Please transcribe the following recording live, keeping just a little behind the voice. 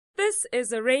This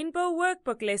is a Rainbow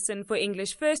Workbook lesson for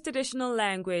English First Additional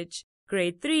Language,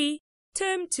 Grade 3,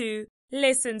 Term 2,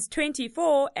 Lessons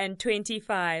 24 and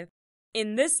 25.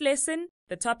 In this lesson,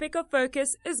 the topic of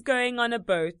focus is going on a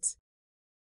boat.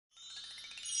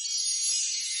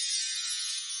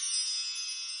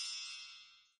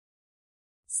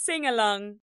 Sing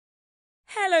along.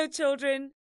 Hello,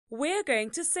 children. We're going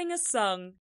to sing a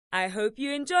song. I hope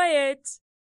you enjoy it.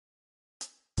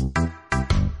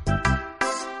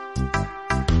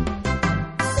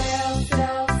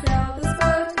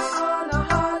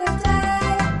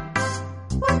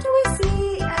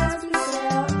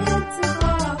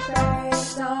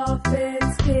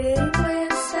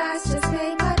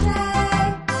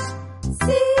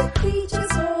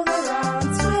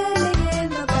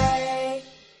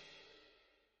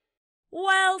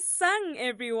 Well sung,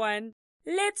 everyone.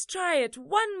 Let's try it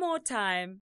one more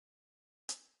time.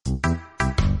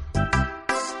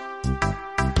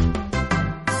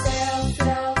 Sail,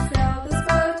 sail, sail this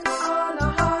boat on a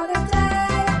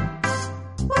holiday.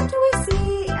 What do we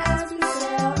see as we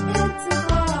sail into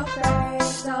our bay?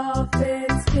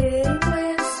 Dolphins,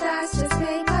 penguins, that's just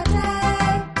made my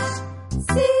day.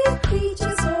 Sea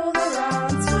creatures all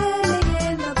around, swimming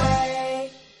in the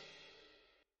bay.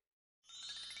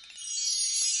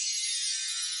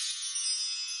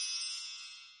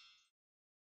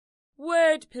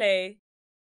 Wordplay.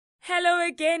 Hello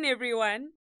again,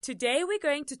 everyone. Today we're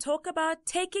going to talk about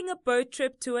taking a boat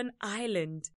trip to an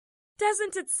island.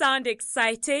 Doesn't it sound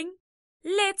exciting?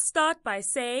 Let's start by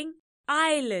saying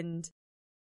island.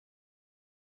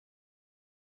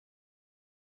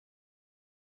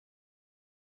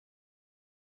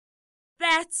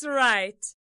 That's right.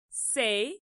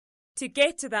 Say, to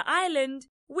get to the island,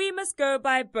 we must go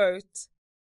by boat.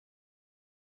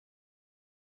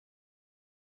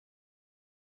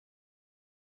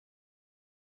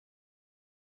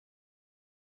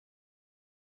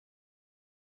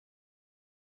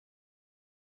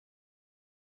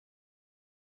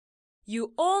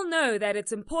 You all know that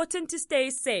it's important to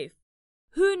stay safe.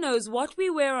 Who knows what we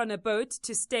wear on a boat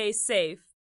to stay safe?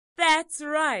 That's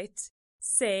right.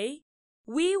 Say,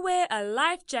 we wear a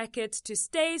life jacket to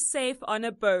stay safe on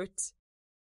a boat.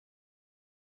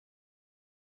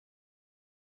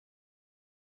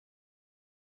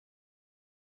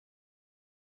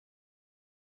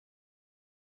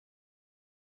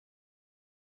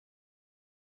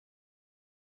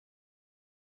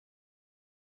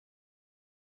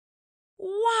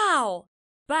 Wow!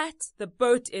 But the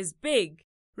boat is big.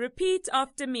 Repeat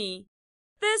after me.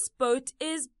 This boat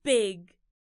is big.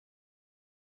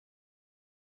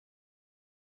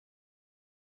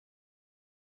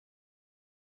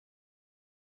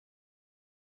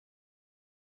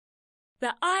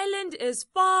 The island is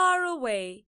far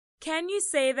away. Can you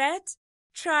say that?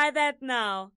 Try that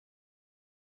now.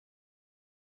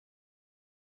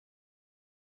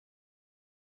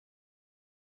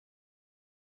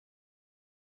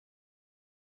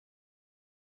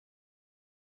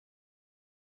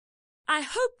 I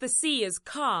hope the sea is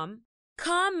calm.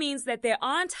 Calm means that there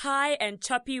aren't high and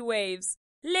choppy waves.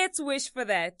 Let's wish for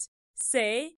that.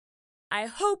 Say, I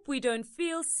hope we don't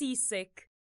feel seasick.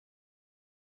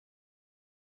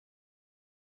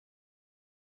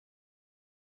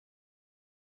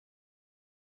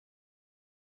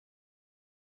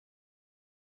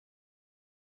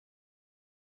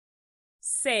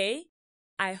 Say,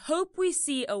 I hope we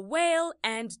see a whale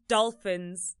and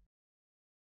dolphins.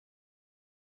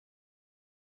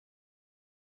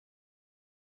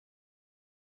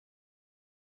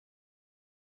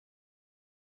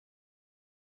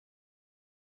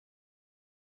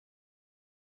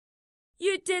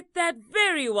 You did that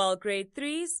very well, Grade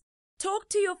 3s. Talk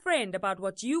to your friend about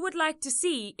what you would like to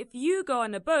see if you go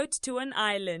on a boat to an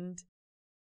island.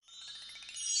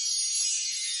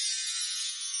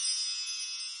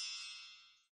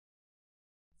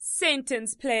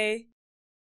 Sentence play.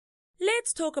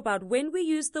 Let's talk about when we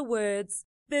use the words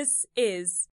this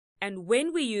is and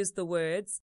when we use the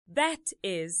words that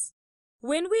is.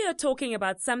 When we are talking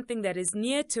about something that is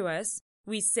near to us,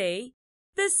 we say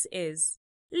this is.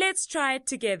 Let's try it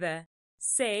together.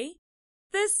 Say,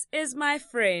 this is my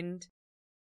friend.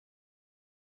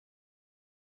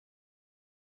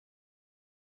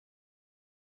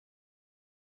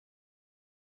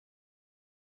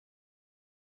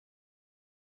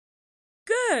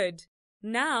 Good.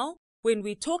 Now, when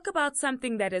we talk about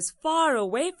something that is far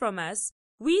away from us,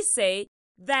 we say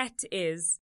that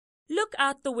is. Look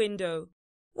out the window.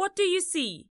 What do you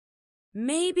see?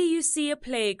 Maybe you see a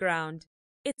playground.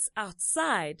 It's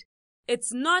outside.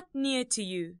 It's not near to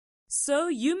you. So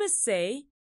you must say,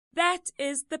 that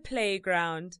is the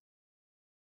playground.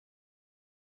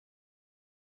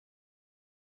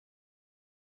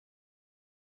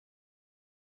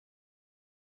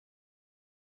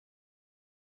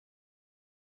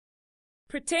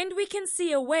 Pretend we can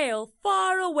see a whale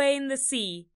far away in the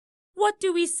sea. What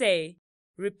do we say?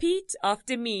 Repeat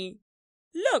after me.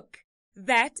 Look,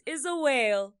 that is a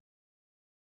whale.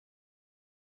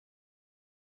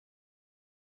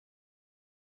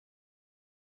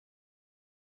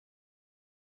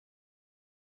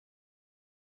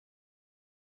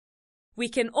 We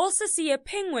can also see a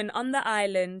penguin on the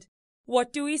island.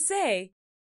 What do we say?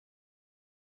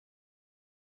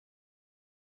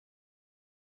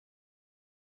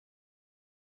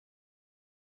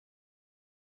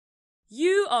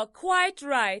 You are quite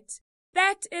right.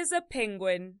 That is a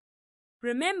penguin.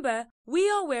 Remember, we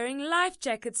are wearing life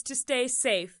jackets to stay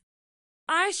safe.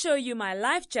 I show you my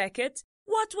life jacket.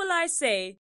 What will I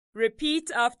say? Repeat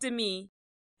after me.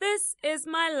 This is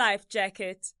my life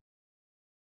jacket.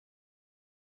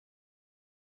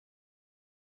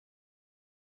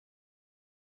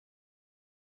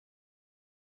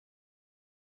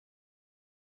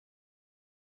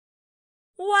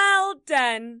 Well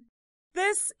done!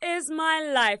 This is my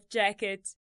life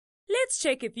jacket. Let's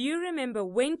check if you remember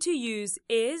when to use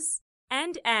is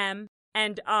and am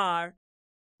and are.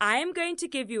 I am going to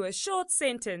give you a short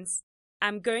sentence.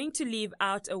 I'm going to leave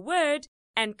out a word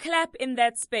and clap in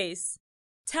that space.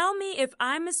 Tell me if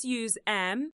I must use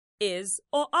am, is,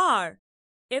 or are.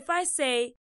 If I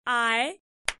say I,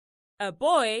 a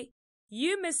boy,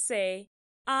 you must say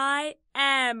I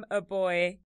am a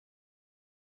boy.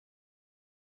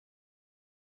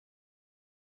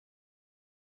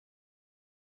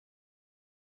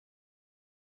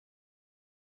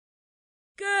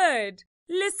 Good.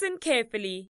 Listen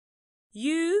carefully.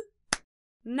 You,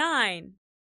 9.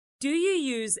 Do you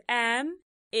use am,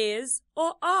 is,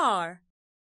 or are?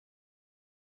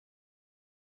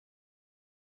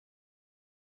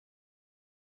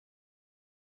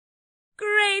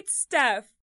 Great stuff.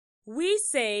 We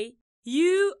say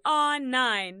you are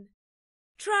 9.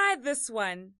 Try this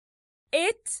one.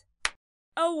 It,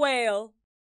 a whale.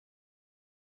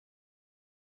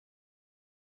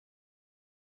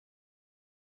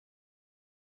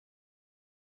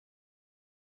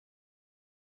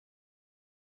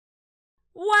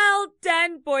 Well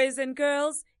done, boys and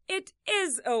girls. It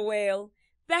is a whale.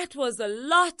 That was a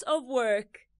lot of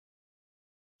work.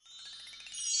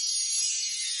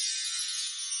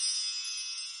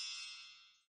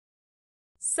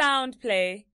 Sound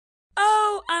play.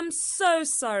 Oh, I'm so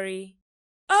sorry.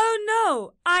 Oh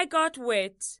no, I got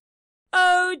wet.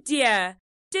 Oh dear,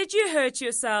 did you hurt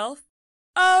yourself?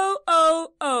 Oh, oh,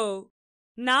 oh.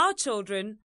 Now,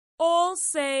 children, all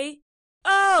say,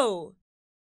 oh.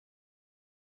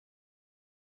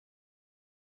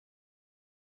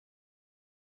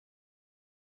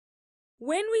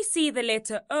 When we see the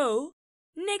letter O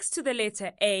next to the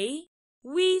letter A,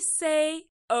 we say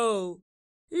O.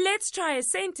 Let's try a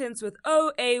sentence with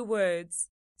OA words.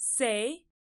 Say,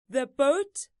 the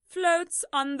boat floats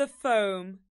on the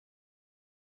foam.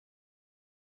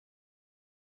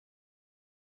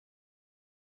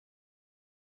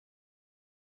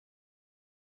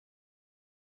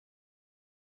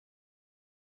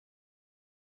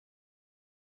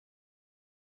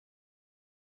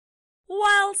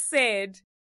 Well said.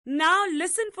 Now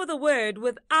listen for the word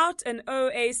without an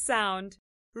OA sound.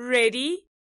 Ready?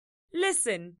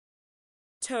 Listen.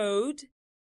 Toad,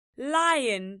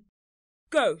 lion,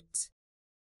 goat.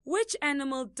 Which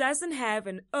animal doesn't have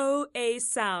an OA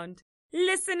sound?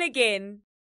 Listen again.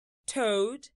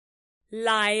 Toad,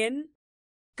 lion,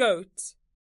 goat.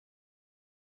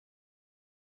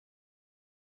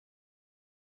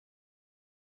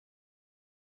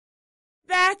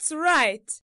 That's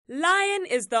right. Lion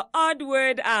is the odd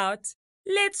word out.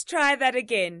 Let's try that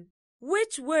again.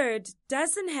 Which word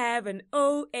doesn't have an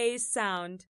OA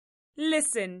sound?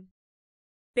 Listen.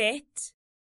 Bet,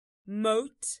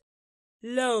 moat,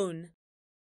 loan.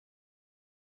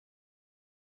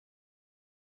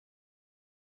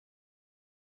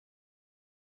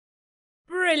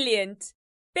 Brilliant!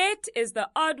 Bet is the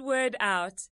odd word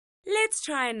out. Let's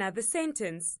try another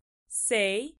sentence.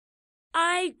 Say,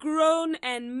 I groan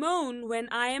and moan when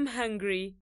I am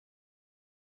hungry.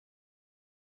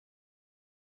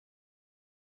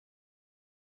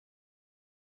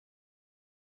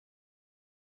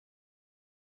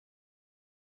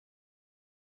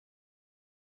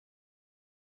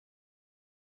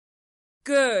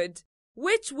 Good.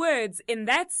 Which words in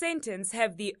that sentence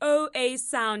have the OA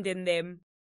sound in them?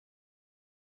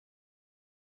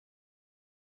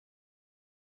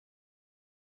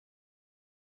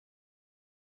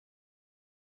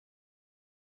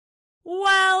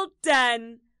 Well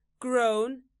done!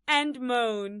 Groan and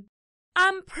moan.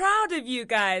 I'm proud of you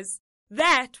guys.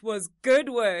 That was good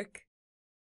work.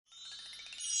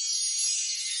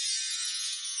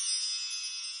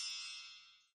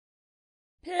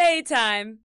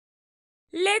 Playtime!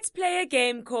 Let's play a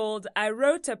game called I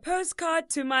Wrote a Postcard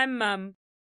to My Mum.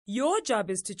 Your job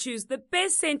is to choose the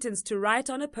best sentence to write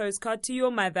on a postcard to your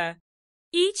mother.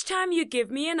 Each time you give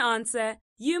me an answer,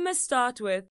 you must start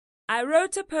with, I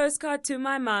wrote a postcard to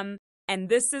my mum, and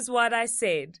this is what I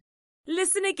said.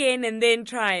 Listen again and then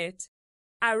try it.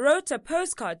 I wrote a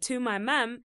postcard to my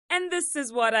mum, and this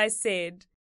is what I said.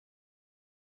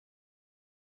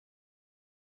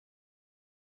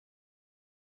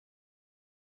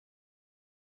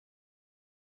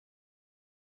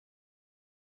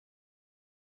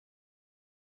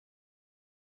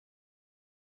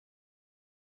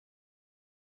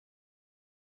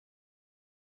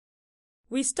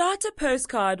 We start a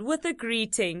postcard with a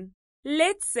greeting.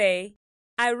 Let's say,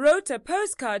 I wrote a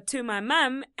postcard to my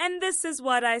mum and this is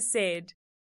what I said.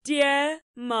 Dear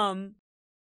Mum.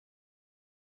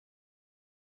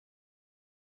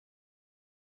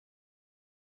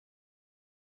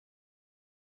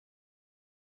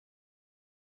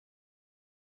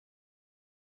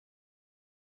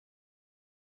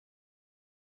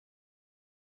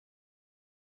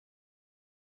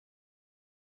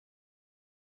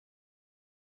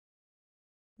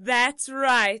 That's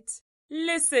right.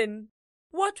 Listen.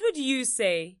 What would you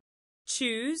say?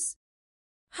 Choose.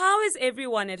 How is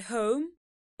everyone at home?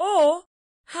 Or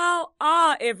how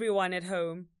are everyone at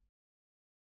home?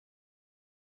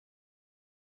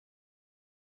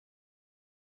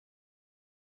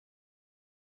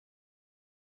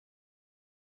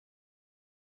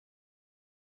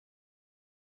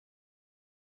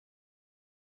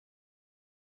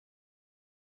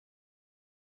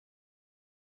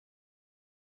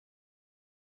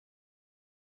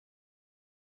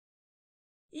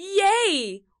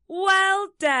 Yay!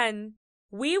 Well done!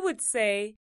 We would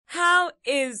say, how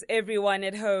is everyone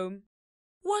at home?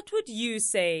 What would you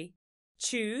say?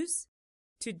 Choose.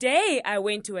 Today I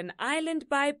went to an island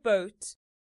by boat.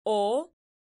 Or,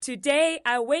 today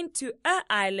I went to an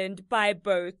island by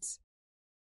boat.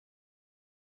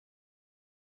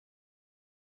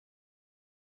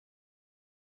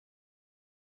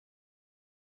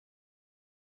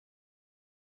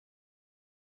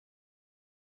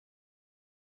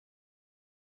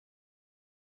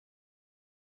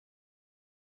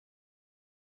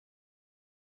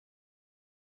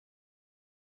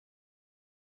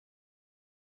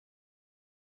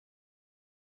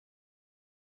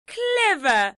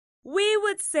 Clever! We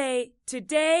would say,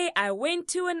 today I went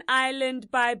to an island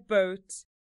by boat.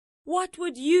 What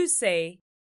would you say?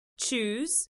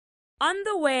 Choose. On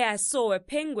the way I saw a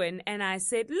penguin and I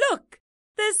said, look,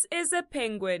 this is a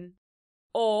penguin.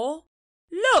 Or,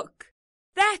 look,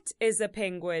 that is a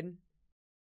penguin.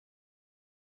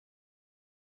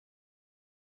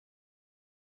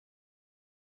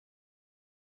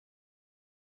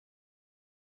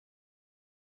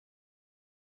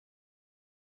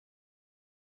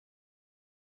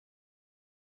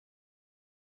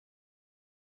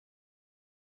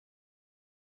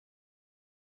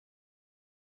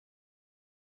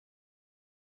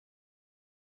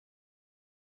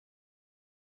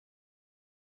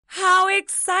 How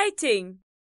exciting!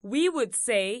 We would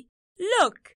say,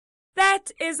 look, that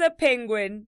is a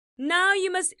penguin. Now you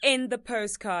must end the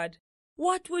postcard.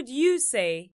 What would you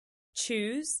say?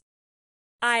 Choose.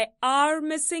 I are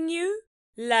missing you,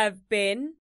 love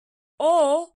Ben.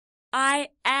 Or, I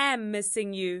am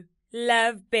missing you,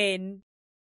 love Ben.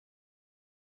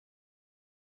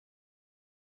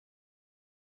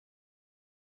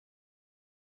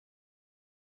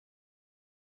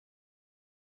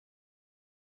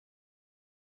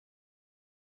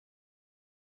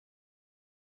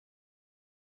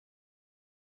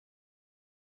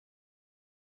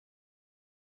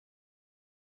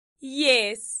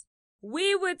 Yes,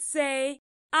 we would say,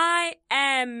 I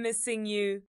am missing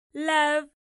you. Love,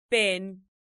 Ben.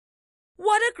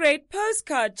 What a great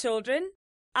postcard, children.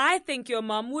 I think your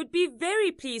mom would be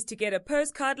very pleased to get a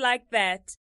postcard like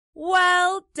that.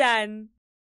 Well done.